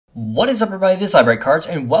What is up, everybody? This is I Break Cards,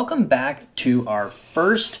 and welcome back to our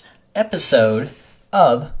first episode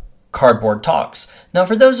of Cardboard Talks. Now,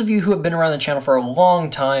 for those of you who have been around the channel for a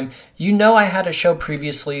long time, you know I had a show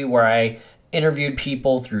previously where I interviewed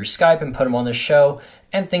people through Skype and put them on the show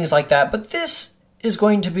and things like that, but this is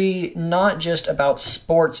going to be not just about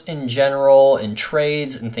sports in general and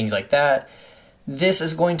trades and things like that. This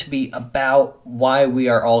is going to be about why we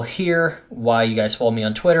are all here, why you guys follow me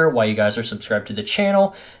on Twitter, why you guys are subscribed to the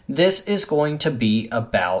channel. This is going to be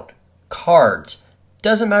about cards.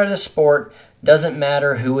 Doesn't matter the sport, doesn't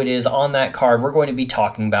matter who it is on that card, we're going to be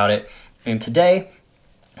talking about it. And today,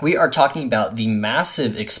 we are talking about the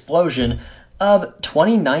massive explosion of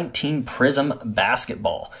 2019 Prizm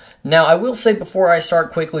basketball. Now, I will say before I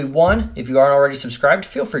start quickly, one, if you aren't already subscribed,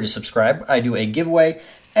 feel free to subscribe. I do a giveaway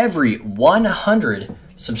every 100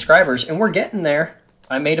 subscribers, and we're getting there.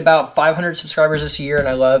 I made about 500 subscribers this year, and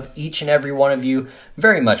I love each and every one of you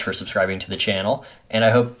very much for subscribing to the channel. And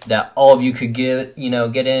I hope that all of you could get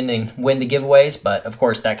in and win the giveaways, but of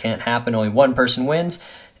course that can't happen. Only one person wins.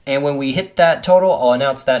 And when we hit that total, I'll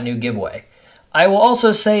announce that new giveaway. I will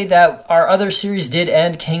also say that our other series did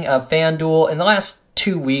end, King of FanDuel, in the last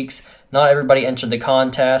 2 weeks. Not everybody entered the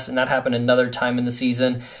contest, and that happened another time in the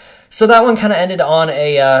season. So that one kind of ended on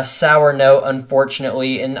a sour note,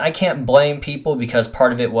 unfortunately, and I can't blame people because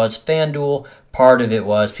part of it was FanDuel, part of it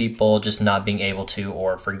was people just not being able to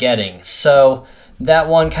or forgetting. So that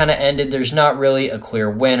one kind of ended. There's not really a clear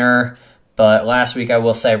winner, but last week I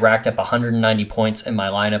will say I racked up 190 points in my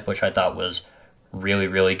lineup, which I thought was really,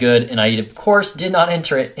 really good, and I, of course, did not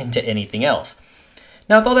enter it into anything else.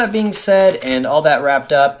 Now, with all that being said and all that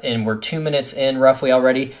wrapped up, and we're 2 minutes in roughly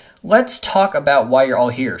already, let's talk about why you're all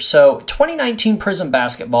here. So 2019 Prizm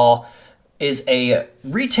basketball is a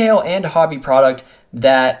retail and hobby product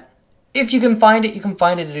that if you can find it, you can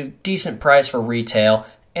find it at a decent price for retail.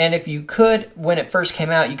 And if you could, when it first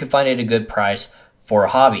came out, you could find it at a good price for a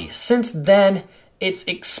hobby. Since then, it's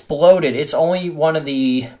exploded. It's only one of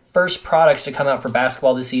the first products to come out for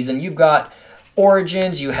basketball this season. You've got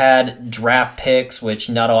Origins, you had draft picks, which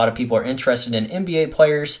not a lot of people are interested in, NBA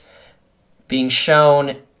players being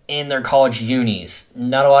shown in their college unis.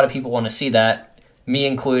 Not a lot of people want to see that, me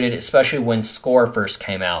included, especially when Score first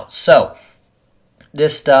came out. So,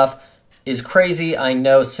 this stuff is crazy. I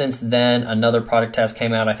know since then another product has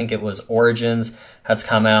came out. I think it was Origins has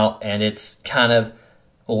come out, and it's kind of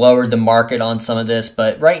lowered the market on some of this.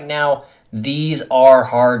 But right now, these are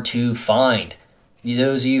hard to find.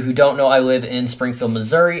 Those of you who don't know, I live in Springfield,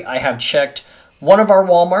 Missouri. I have checked one of our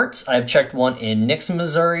Walmarts. I've checked one in Nixon,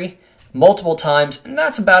 Missouri, multiple times, and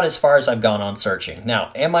that's about as far as I've gone on searching.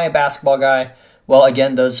 Now, am I a basketball guy? Well,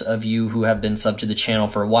 again, those of you who have been subbed to the channel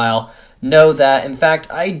for a while know that, in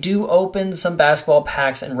fact, I do open some basketball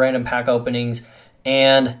packs and random pack openings,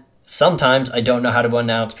 and sometimes I don't know how to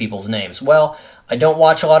announce people's names. Well, I don't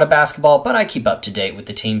watch a lot of basketball, but I keep up to date with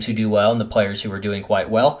the teams who do well and the players who are doing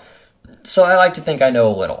quite well, so I like to think I know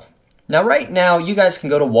a little. Now, right now, you guys can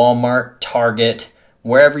go to Walmart, Target,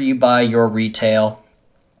 wherever you buy your retail,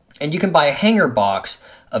 and you can buy a hanger box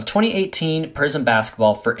of 2018 Prizm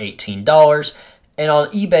basketball for $18, and on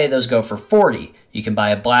eBay, those go for $40. You can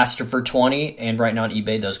buy a blaster for $20, and right now on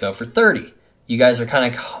eBay, those go for $30. You guys are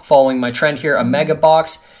kind of following my trend here. A mega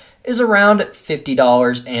box is around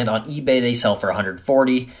 $50, and on eBay, they sell for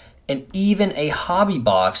 $140, and even a hobby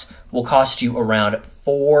box will cost you around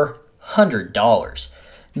 $400.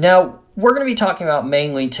 Now, we're going to be talking about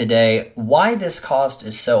mainly today why this cost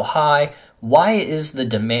is so high, why is the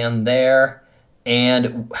demand there,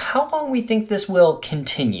 and how long we think this will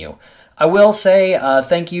continue. I will say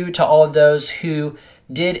thank you to all of those who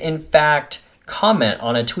did, in fact, comment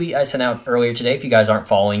on a tweet I sent out earlier today. If you guys aren't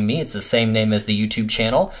following me, it's the same name as the YouTube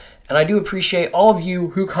channel, and I do appreciate all of you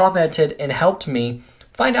who commented and helped me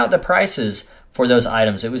find out the prices for those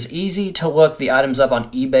items. It was easy to look the items up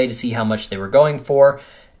on eBay to see how much they were going for,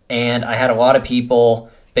 and I had a lot of people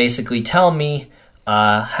basically tell me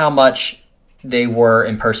how much they were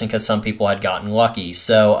in person because some people had gotten lucky.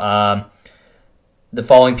 So the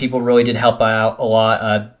following people really did help out a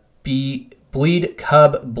lot. Bleed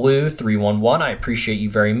Cub Blue 311, I appreciate you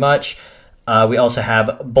very much. We also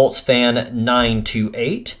have Bolts Fan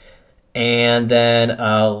 928, and then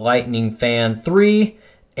Lightning Fan 3,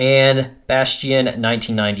 and Bastion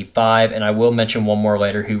 1995, and I will mention one more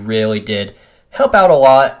later who really did help out a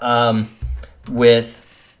lot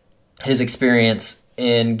with his experience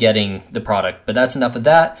in getting the product. But that's enough of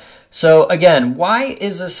that. So again, why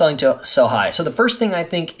is this selling so high? So the first thing I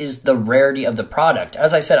think is the rarity of the product.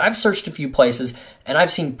 As I said, I've searched a few places, and I've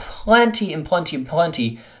seen plenty and plenty and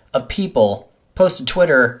plenty of people post to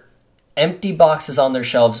Twitter empty boxes on their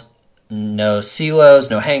shelves. No silos,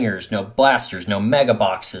 no hangers, no blasters, no mega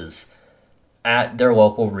boxes at their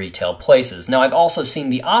local retail places. Now, I've also seen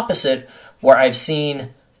the opposite, where I've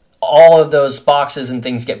seen all of those boxes and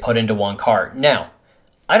things get put into one cart. Now,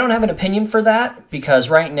 I don't have an opinion for that, because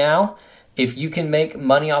right now, if you can make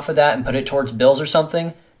money off of that and put it towards bills or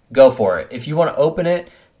something, go for it. If you want to open it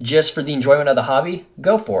just for the enjoyment of the hobby,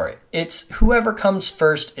 go for it. It's whoever comes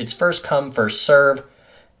first. It's first come, first serve.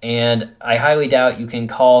 And I highly doubt you can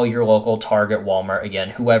call your local Target, Walmart,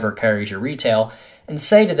 again, whoever carries your retail, and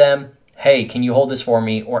say to them, hey, can you hold this for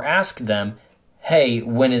me? Or ask them, hey,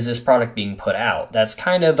 when is this product being put out? That's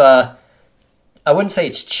kind of I wouldn't say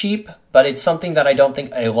it's cheap, but it's something that I don't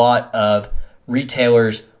think a lot of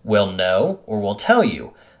retailers will know or will tell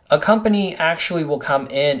you. A company actually will come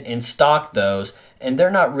in and stock those, and they're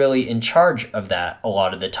not really in charge of that a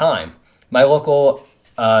lot of the time. My local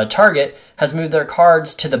Target has moved their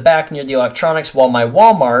cards to the back near the electronics, while my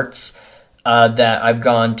Walmarts that I've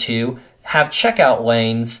gone to have checkout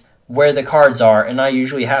lanes where the cards are, and I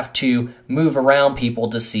usually have to move around people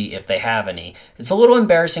to see if they have any. It's a little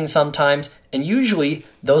embarrassing sometimes, and usually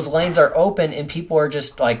those lanes are open and people are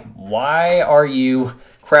just like, why are you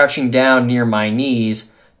crouching down near my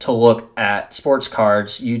knees to look at sports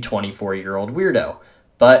cards, you 24-year-old weirdo?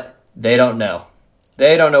 But they don't know.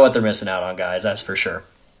 They don't know what they're missing out on, guys, that's for sure.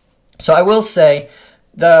 So I will say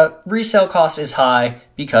the resale cost is high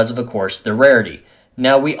because of course, the rarity.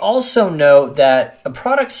 Now, we also know that a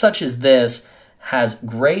product such as this has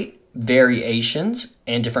great variations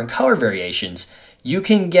and different color variations. You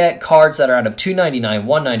can get cards that are out of $2.99,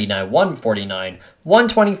 $1.99, $1.49,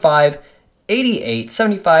 $1.25, $88,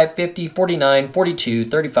 $75, $50, $49, $42,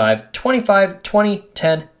 $35, $25, $20,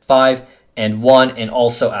 $10, $5, and $1, and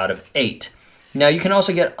also out of 8. Now, you can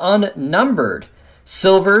also get unnumbered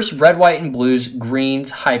silvers, red, white, and blues,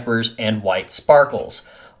 greens, hypers, and white sparkles.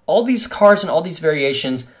 All these cards and all these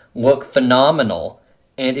variations look phenomenal.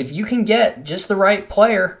 And if you can get just the right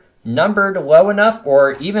player, numbered low enough,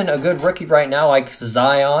 or even a good rookie right now like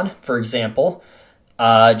Zion, for example,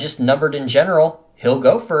 just numbered in general, he'll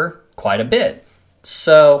go for quite a bit.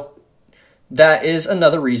 So that is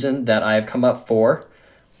another reason that I've come up for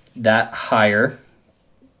that higher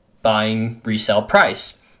buying resale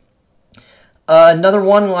price. Another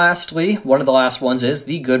one, lastly, one of the last ones is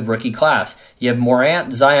the good rookie class. You have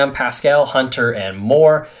Morant, Zion, Pascal, Hunter, and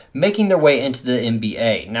more making their way into the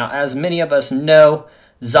NBA. Now, as many of us know,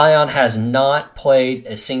 Zion has not played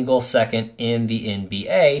a single second in the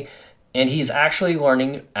NBA, and he's actually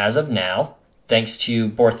learning, as of now, thanks to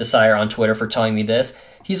Borthasire on Twitter for telling me this,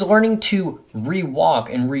 he's learning to re-walk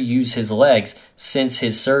and reuse his legs since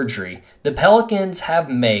his surgery. The Pelicans have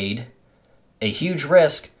made a huge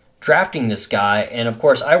risk drafting this guy, and of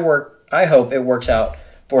course I hope it works out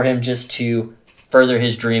for him just to further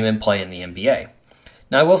his dream and play in the NBA.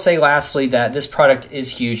 Now, I will say lastly that this product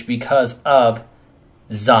is huge because of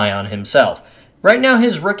Zion himself. Right now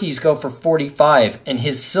his rookies go for 45, and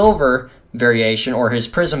his silver variation or his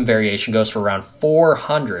Prizm variation goes for around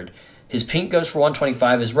 400. His pink goes for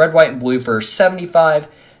 125, his red, white, and blue for 75,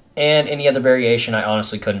 and any other variation I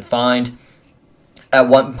honestly couldn't find. At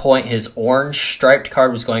one point, his orange striped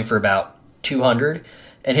card was going for about 200,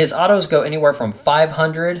 and his autos go anywhere from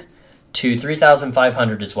 500 to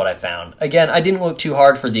 3,500 is what I found. Again, I didn't look too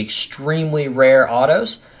hard for the extremely rare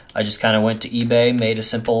autos. I just kind of went to eBay, made a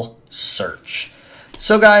simple search.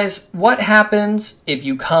 So guys, what happens if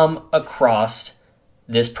you come across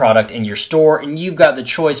this product in your store and you've got the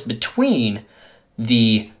choice between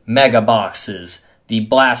the mega boxes, the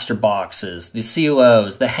blaster boxes, the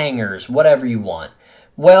CLOs, the hangers, whatever you want?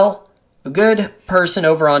 Well, a good person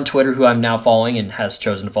over on Twitter who I'm now following and has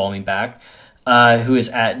chosen to follow me back, who is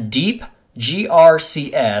at Deep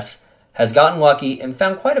GRCS, has gotten lucky and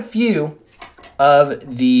found quite a few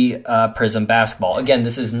of the Prizm basketball. Again,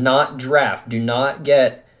 this is not draft. Do not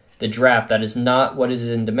get the draft. That is not what is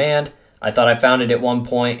in demand. I thought I found it at one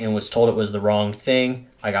point and was told it was the wrong thing.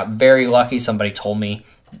 I got very lucky. Somebody told me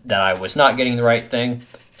that I was not getting the right thing,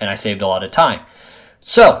 and I saved a lot of time.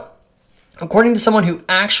 So, according to someone who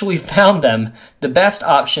actually found them, the best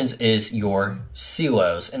options is your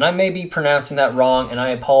silos. And I may be pronouncing that wrong, and I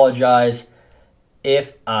apologize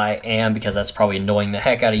if I am, because that's probably annoying the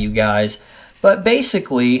heck out of you guys. But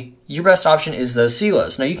basically, your best option is those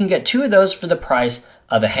silos. Now, you can get 2 of those for the price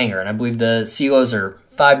of a hanger, and I believe the silos are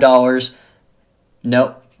 $5.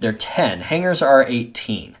 Nope, they're 10. Hangers are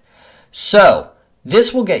 18. So,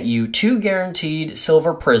 this will get you 2 guaranteed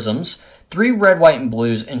silver Prizms, 3 red, white, and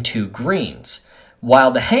blues, and 2 greens.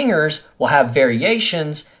 While the hangers will have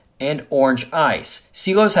variations and Orange Ice.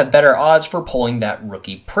 CeeLos have better odds for pulling that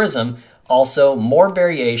rookie Prizm. Also, more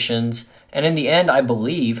variations. And in the end, I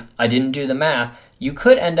believe, I didn't do the math, you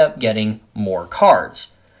could end up getting more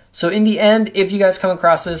cards. So in the end, if you guys come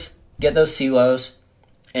across this, get those CeeLos.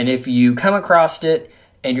 And if you come across it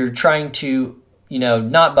and you're trying to,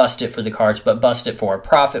 not bust it for the cards, but bust it for a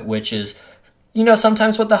profit, which is,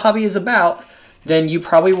 sometimes what the hobby is about, then you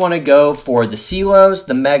probably want to go for the CeeLos,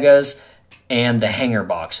 the Megas, and the hanger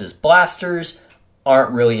boxes. Blasters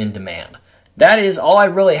aren't really in demand. That is all I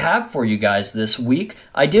really have for you guys this week.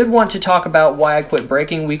 I did want to talk about why I quit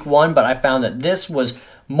breaking week 1, but I found that this was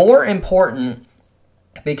more important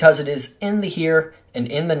because it is in the here and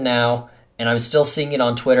in the now, and I'm still seeing it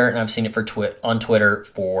on Twitter, and I've seen it on Twitter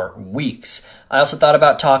for weeks. I also thought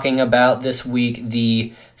about talking about this week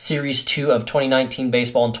the Series 2 of 2019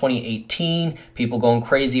 baseball and 2018. People going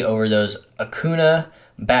crazy over those Acuna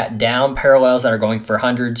bat down parallels that are going for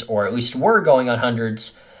hundreds, or at least were going on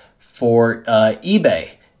hundreds, for eBay.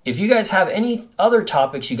 If you guys have any other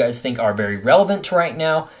topics you guys think are very relevant to right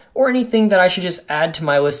now, or anything that I should just add to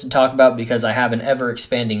my list to talk about because I have an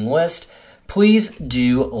ever-expanding list, please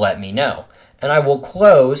do let me know. And I will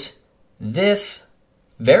close this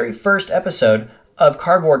very first episode of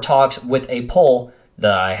Cardboard Talks with a poll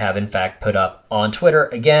that I have in fact put up on Twitter.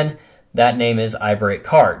 Again, that name is I Break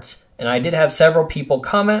Cards. And I did have several people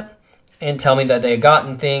comment and tell me that they had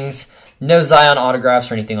gotten things. No Zion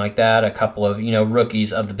autographs or anything like that. A couple of,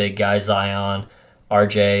 rookies of the big guys, Zion,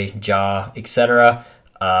 RJ, Ja, etc.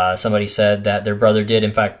 Somebody said that their brother did,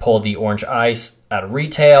 in fact, pull the Orange Ice out of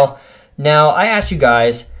retail. Now, I asked you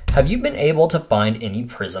guys, have you been able to find any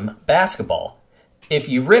Prizm basketball? If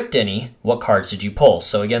you ripped any, what cards did you pull?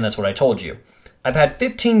 So again, that's what I told you. I've had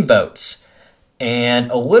 15 votes,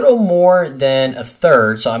 and a little more than a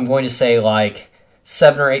third, so I'm going to say like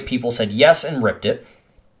 7 or 8 people said yes and ripped it.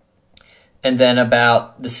 And then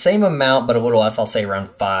about the same amount, but a little less, I'll say around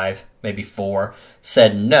 5, maybe 4,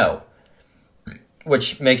 said no,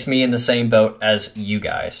 which makes me in the same boat as you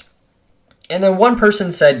guys. And then one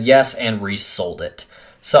person said yes and resold it.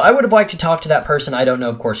 So I would have liked to talk to that person. I don't know,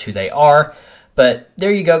 of course, who they are. But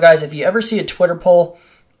there you go, guys. If you ever see a Twitter poll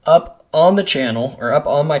up on the channel, or up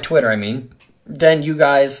on my Twitter, then you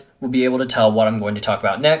guys will be able to tell what I'm going to talk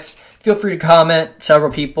about next. Feel free to comment.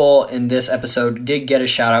 Several people in this episode did get a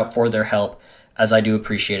shout out for their help, as I do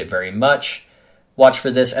appreciate it very much. Watch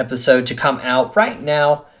for this episode to come out right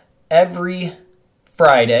now every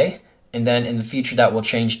Friday, and then in the future that will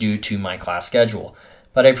change due to my class schedule.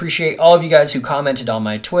 But I appreciate all of you guys who commented on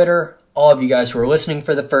my Twitter, all of you guys who are listening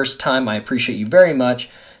for the first time. I appreciate you very much.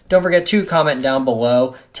 Don't forget to comment down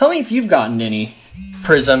below. Tell me if you've gotten any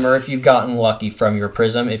Prizm, or if you've gotten lucky from your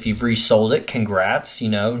Prizm. If you've resold it, congrats, you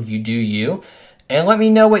do you. And let me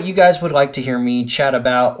know what you guys would like to hear me chat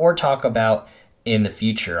about or talk about in the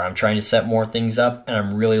future. I'm trying to set more things up, and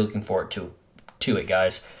I'm really looking forward to it,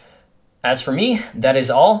 guys. As for me, that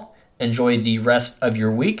is all. Enjoy the rest of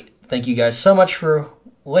your week. Thank you guys so much for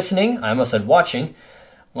listening. I almost said watching.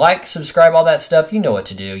 Like, subscribe, all that stuff. You know what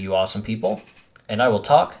to do, you awesome people. And I will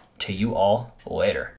talk to you all later.